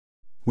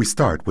We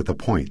start with a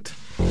point.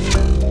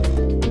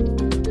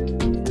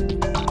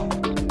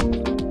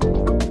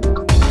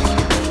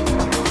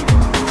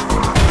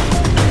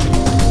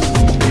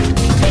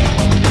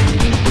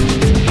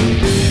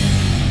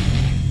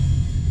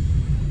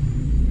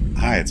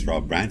 Hi, it's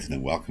Rob Branton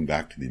and welcome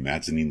back to the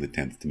Imagining the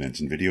 10th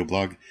Dimension video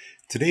blog.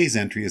 Today's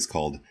entry is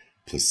called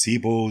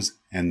Placebos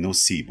and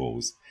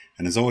Nocebos.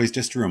 And as always,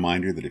 just a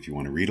reminder that if you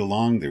want to read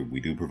along, we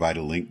do provide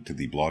a link to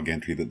the blog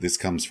entry that this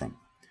comes from.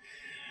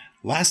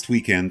 Last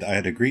weekend, I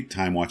had a great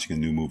time watching a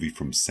new movie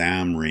from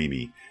Sam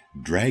Raimi,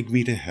 Drag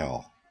Me to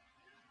Hell.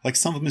 Like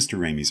some of Mr.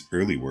 Raimi's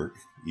early work,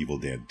 Evil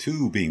Dead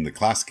 2 being the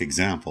classic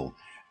example,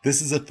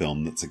 this is a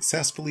film that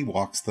successfully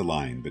walks the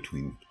line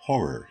between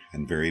horror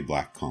and very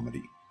black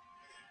comedy.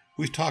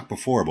 We've talked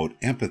before about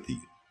empathy,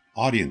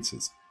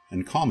 audiences,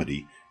 and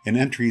comedy in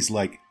entries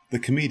like The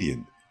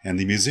Comedian and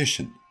The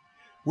Musician.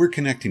 We're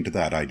connecting to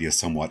that idea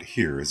somewhat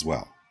here as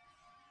well.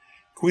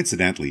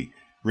 Coincidentally,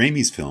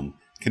 Raimi's film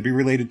can be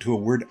related to a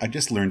word I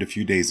just learned a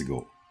few days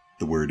ago.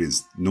 The word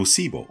is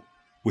nocebo,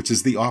 which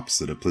is the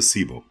opposite of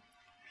placebo.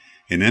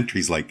 In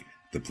entries like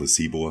The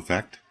Placebo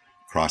Effect,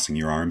 Crossing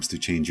Your Arms to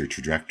Change Your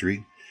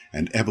Trajectory,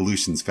 and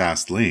Evolution's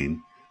Fast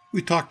Lane,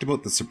 we talked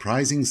about the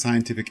surprising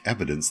scientific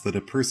evidence that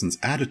a person's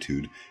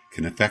attitude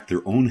can affect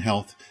their own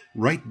health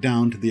right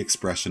down to the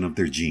expression of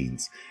their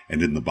genes.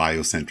 And in the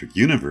biocentric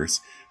universe,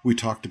 we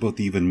talked about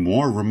the even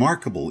more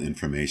remarkable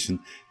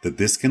information that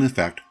this can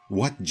affect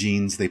what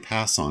genes they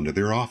pass on to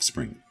their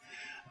offspring.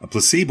 A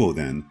placebo,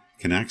 then,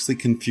 can actually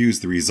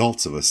confuse the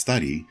results of a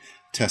study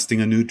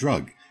testing a new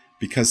drug,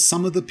 because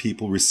some of the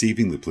people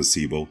receiving the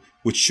placebo,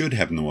 which should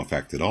have no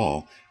effect at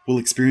all, will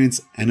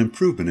experience an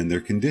improvement in their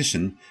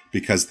condition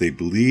because they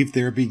believe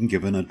they are being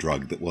given a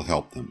drug that will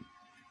help them.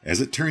 As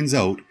it turns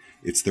out,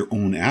 it's their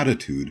own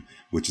attitude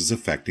which is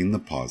affecting the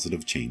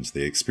positive change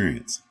they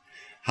experience.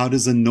 How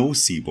does a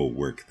nocebo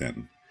work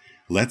then?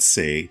 Let's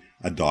say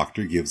a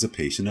doctor gives a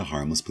patient a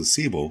harmless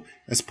placebo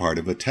as part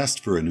of a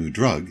test for a new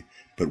drug,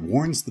 but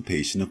warns the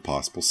patient of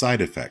possible side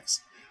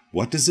effects.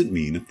 What does it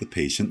mean if the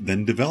patient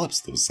then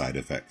develops those side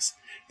effects?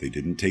 They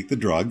didn't take the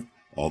drug,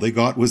 all they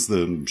got was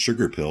the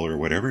sugar pill or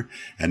whatever,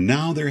 and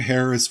now their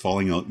hair is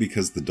falling out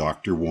because the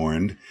doctor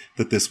warned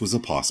that this was a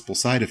possible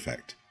side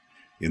effect.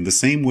 In the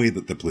same way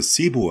that the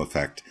placebo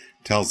effect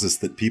tells us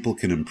that people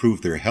can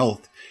improve their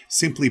health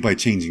simply by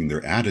changing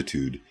their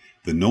attitude,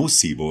 the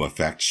nocebo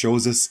effect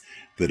shows us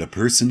that a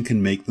person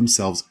can make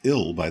themselves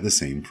ill by the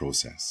same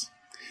process.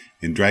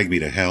 In Drag Me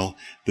to Hell,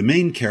 the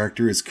main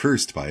character is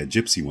cursed by a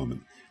gypsy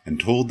woman and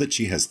told that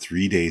she has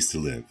 3 days to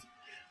live.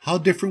 How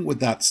different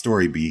would that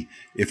story be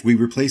if we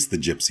replaced the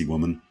gypsy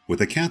woman with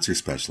a cancer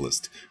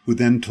specialist, who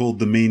then told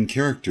the main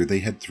character they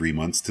had 3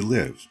 months to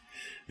live?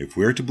 If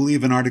we're to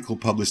believe an article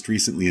published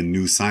recently in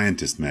New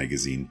Scientist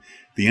magazine,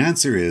 the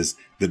answer is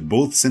that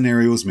both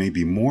scenarios may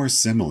be more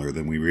similar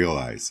than we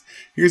realize.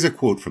 Here's a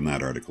quote from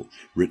that article,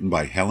 written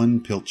by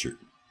Helen Pilcher.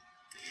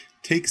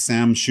 Take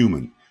Sam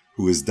Schumann,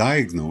 who was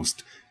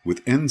diagnosed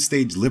with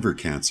end-stage liver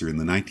cancer in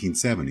the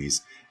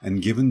 1970s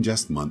and given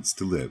just months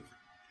to live.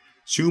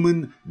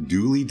 Schumann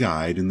duly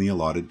died in the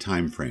allotted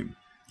time frame,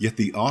 yet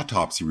the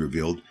autopsy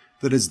revealed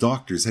that his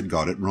doctors had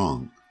got it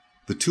wrong.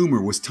 The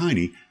tumor was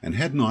tiny and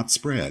had not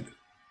spread.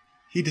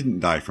 He didn't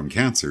die from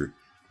cancer,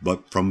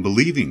 but from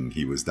believing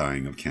he was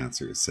dying of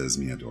cancer, says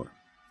Miador.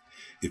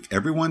 If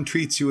everyone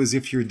treats you as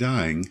if you're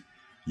dying,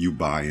 you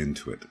buy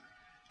into it.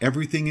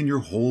 Everything in your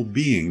whole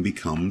being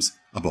becomes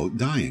about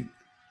dying.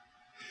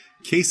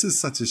 Cases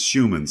such as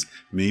Schumann's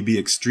may be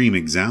extreme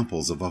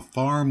examples of a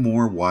far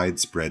more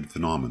widespread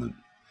phenomenon.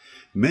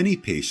 Many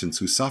patients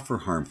who suffer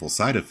harmful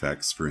side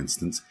effects, for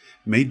instance,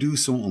 may do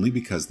so only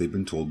because they've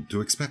been told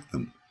to expect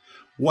them.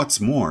 What's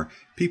more,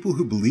 people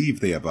who believe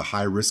they have a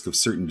high risk of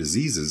certain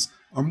diseases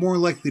are more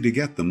likely to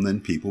get them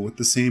than people with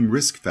the same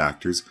risk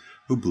factors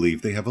who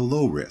believe they have a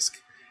low risk.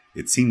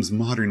 It seems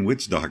modern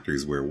witch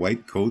doctors wear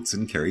white coats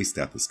and carry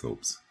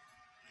stethoscopes.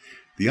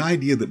 The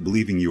idea that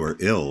believing you are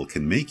ill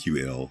can make you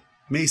ill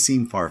may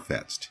seem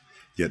far-fetched,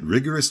 yet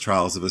rigorous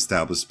trials have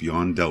established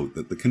beyond doubt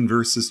that the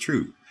converse is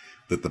true,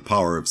 that the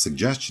power of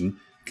suggestion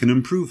can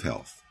improve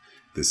health.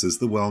 This is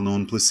the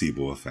well-known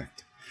placebo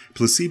effect.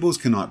 Placebos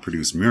cannot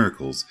produce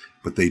miracles,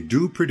 but they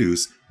do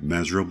produce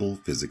measurable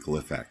physical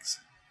effects.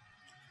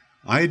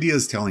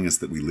 Ideas telling us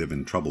that we live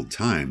in troubled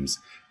times,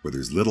 where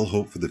there's little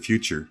hope for the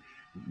future,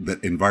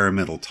 that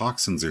environmental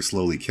toxins are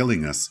slowly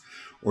killing us,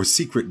 or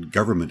secret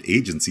government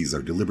agencies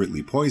are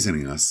deliberately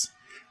poisoning us,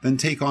 then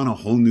take on a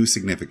whole new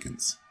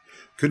significance.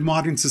 Could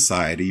modern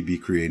society be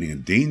creating a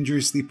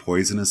dangerously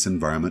poisonous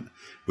environment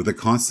with a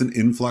constant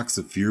influx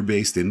of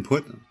fear-based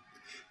input?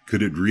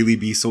 Could it really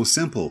be so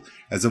simple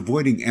as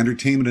avoiding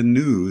entertainment and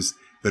news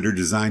that are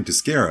designed to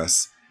scare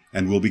us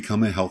and will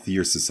become a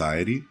healthier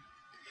society?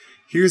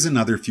 Here's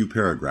another few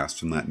paragraphs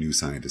from that New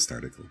Scientist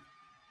article.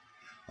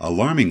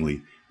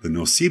 Alarmingly, the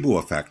nocebo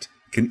effect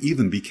can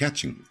even be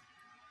catching.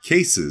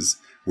 Cases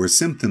where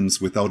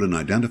symptoms without an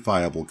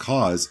identifiable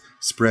cause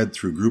spread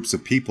through groups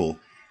of people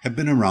have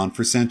been around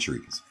for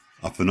centuries,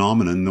 a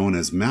phenomenon known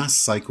as mass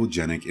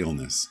psychogenic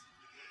illness.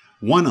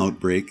 One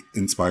outbreak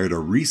inspired a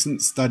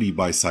recent study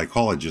by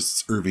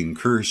psychologists Irving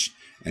Kirsch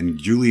and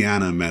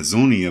Giuliana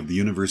Mazzoni of the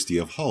University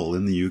of Hull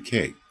in the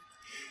UK.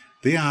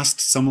 They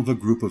asked some of a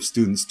group of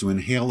students to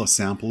inhale a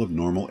sample of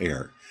normal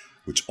air,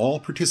 which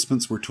all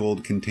participants were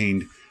told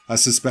contained a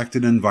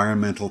suspected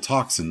environmental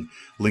toxin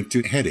linked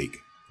to headache,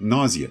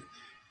 nausea,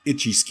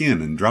 itchy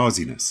skin, and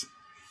drowsiness.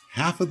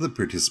 Half of the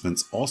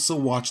participants also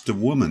watched a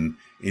woman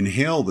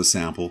inhale the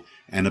sample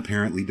and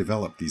apparently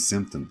develop these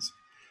symptoms.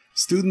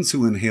 Students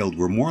who inhaled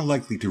were more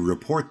likely to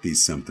report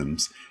these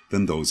symptoms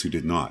than those who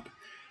did not.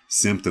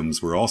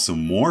 Symptoms were also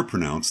more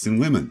pronounced in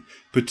women,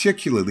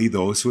 particularly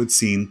those who had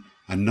seen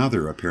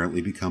another apparently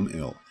become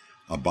ill,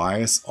 a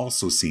bias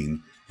also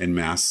seen in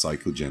mass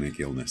psychogenic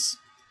illness.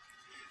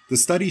 The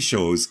study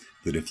shows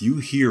that if you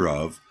hear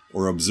of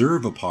or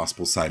observe a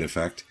possible side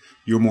effect,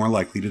 you're more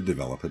likely to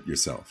develop it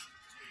yourself.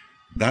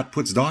 That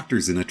puts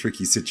doctors in a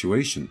tricky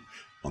situation.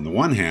 On the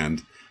one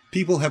hand,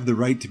 people have the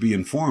right to be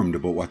informed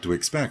about what to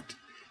expect,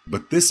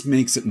 but this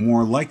makes it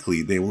more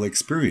likely they will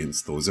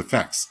experience those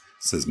effects,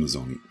 says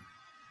Mazzoni.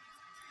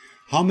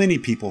 How many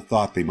people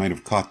thought they might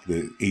have caught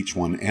the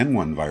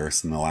H1N1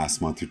 virus in the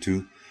last month or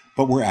two,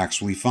 but were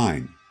actually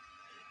fine?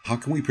 How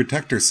can we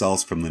protect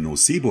ourselves from the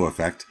nocebo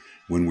effect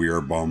when we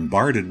are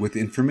bombarded with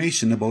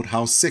information about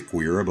how sick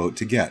we are about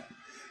to get?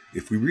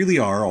 If we really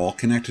are all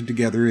connected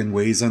together in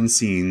ways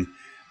unseen,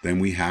 then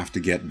we have to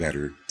get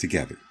better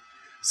together.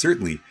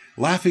 Certainly,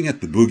 laughing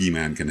at the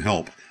boogeyman can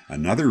help,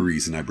 another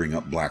reason I bring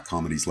up black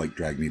comedies like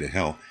Drag Me to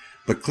Hell,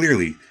 but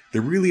clearly,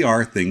 there really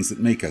are things that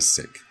make us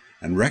sick,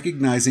 and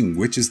recognizing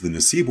which is the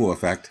nocebo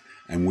effect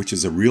and which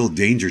is a real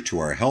danger to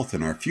our health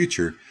and our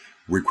future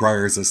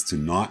requires us to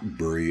not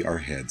bury our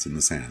heads in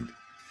the sand.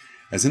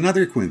 As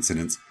another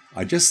coincidence,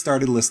 I just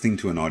started listening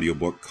to an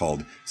audiobook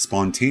called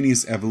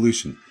Spontaneous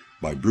Evolution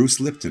by Bruce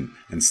Lipton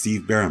and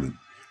Steve Berriman,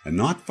 and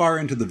not far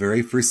into the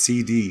very first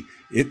CD,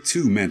 it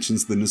too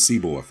mentions the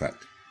nocebo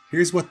effect.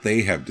 Here's what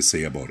they have to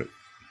say about it.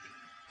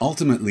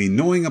 Ultimately,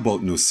 knowing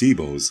about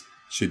nocebos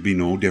should be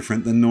no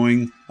different than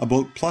knowing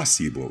about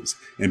placebos.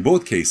 In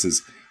both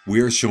cases,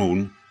 we are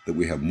shown that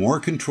we have more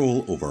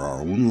control over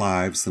our own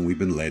lives than we've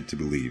been led to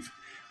believe.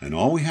 And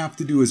all we have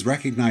to do is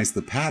recognize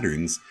the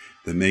patterns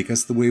that make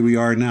us the way we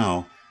are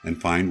now and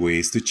find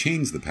ways to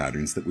change the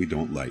patterns that we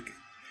don't like.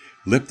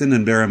 Lipton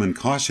and Berriman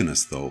caution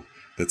us, though,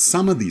 that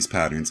some of these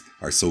patterns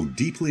are so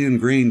deeply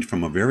ingrained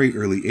from a very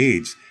early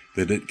age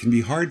that it can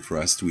be hard for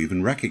us to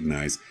even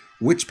recognize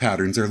which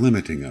patterns are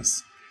limiting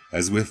us.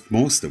 As with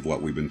most of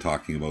what we've been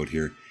talking about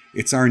here,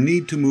 it's our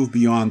need to move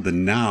beyond the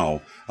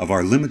now of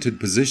our limited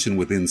position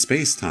within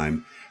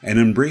space-time and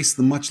embrace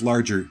the much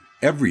larger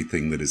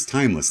everything that is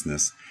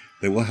timelessness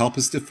that will help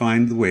us to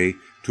find the way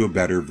to a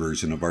better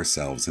version of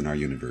ourselves in our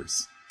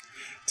universe.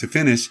 To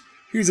finish,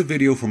 here's a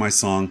video for my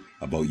song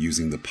about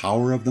using the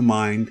power of the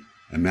mind,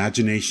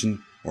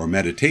 imagination, or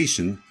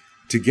meditation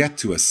to get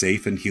to a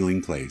safe and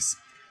healing place,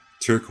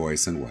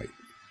 turquoise and white.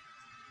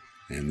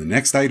 And the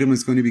next item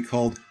is going to be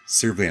called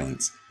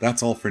Surveillance.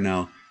 That's all for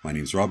now. My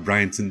name's Rob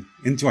Bryanton.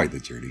 Enjoy the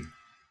journey.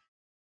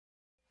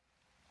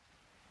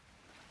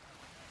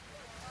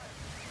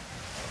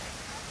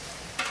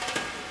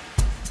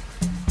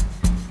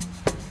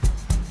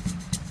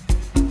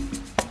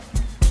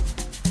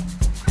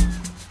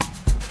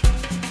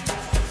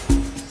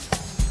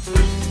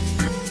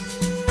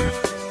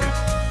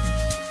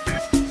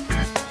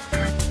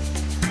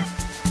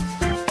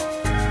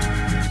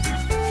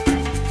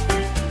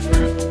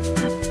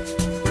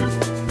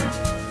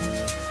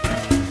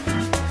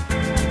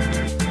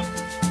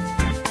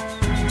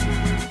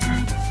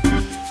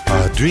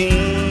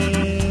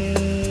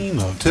 Dream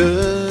of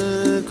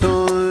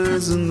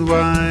turquoise and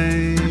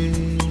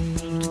white,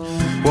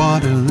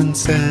 water and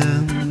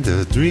sand,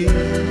 a dream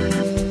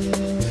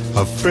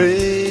of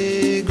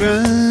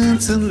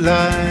fragrance and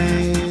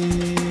light.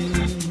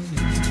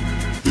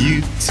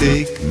 You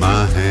take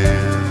my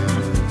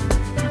hand,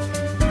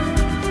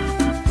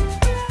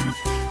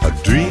 a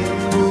dream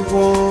of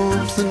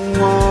warmth and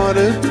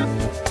water,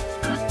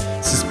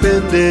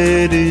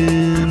 suspended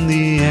in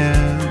the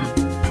air.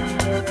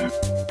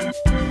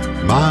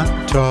 My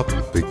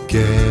tropic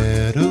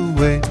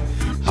getaway,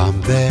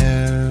 I'm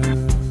there,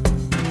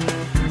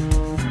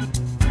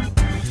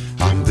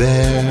 I'm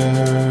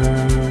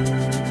there.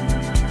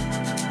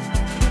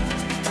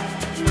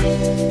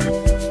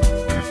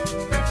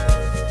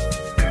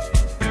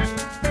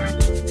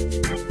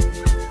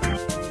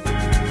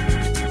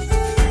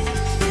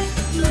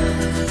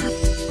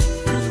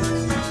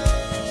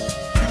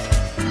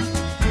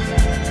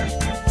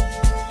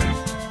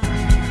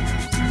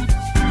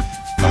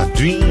 I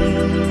dream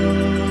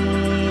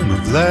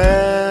of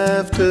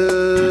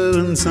laughter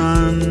and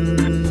sun,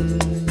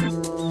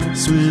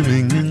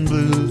 swimming in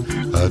blue,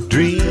 a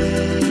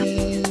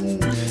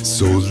dream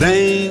so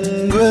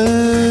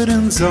languid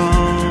and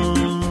soft.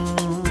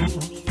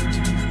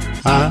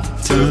 I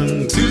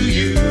turn to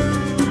you,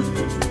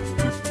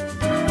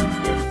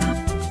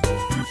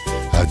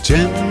 a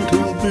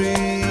gentle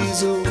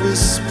breeze, a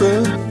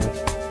whisper,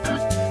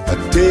 a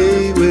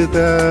day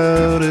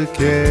without a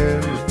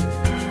care.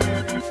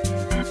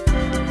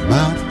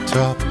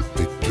 mountaintop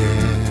to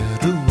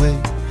get away.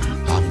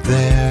 I'm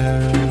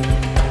there.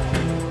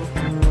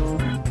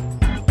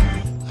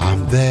 I'm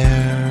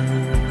there.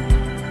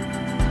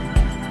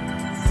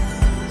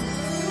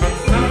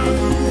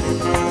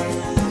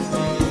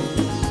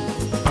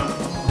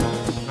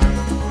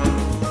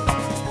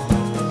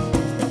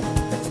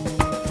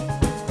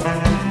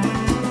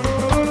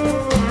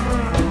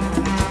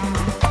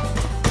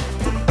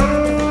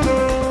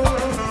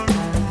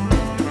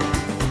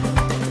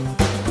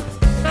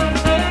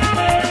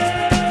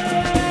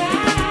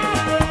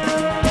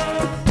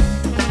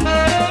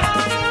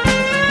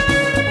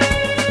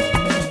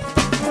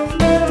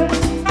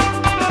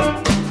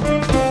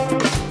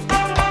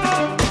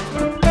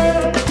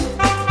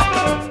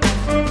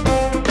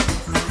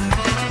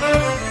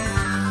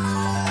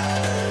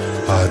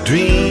 A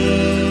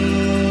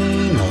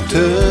dream of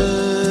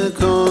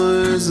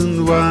turquoise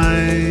and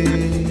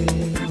white,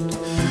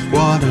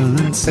 water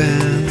and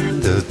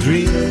sand. A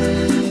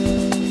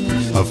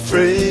dream of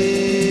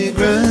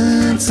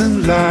fragrance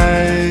and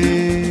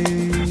light.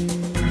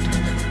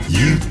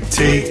 You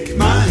take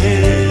my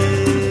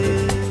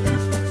hand.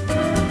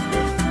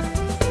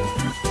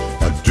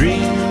 A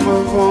dream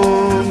of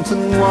warmth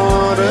and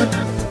water,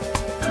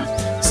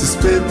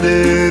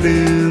 suspended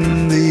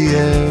in the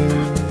air.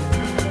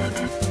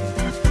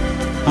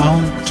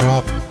 On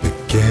top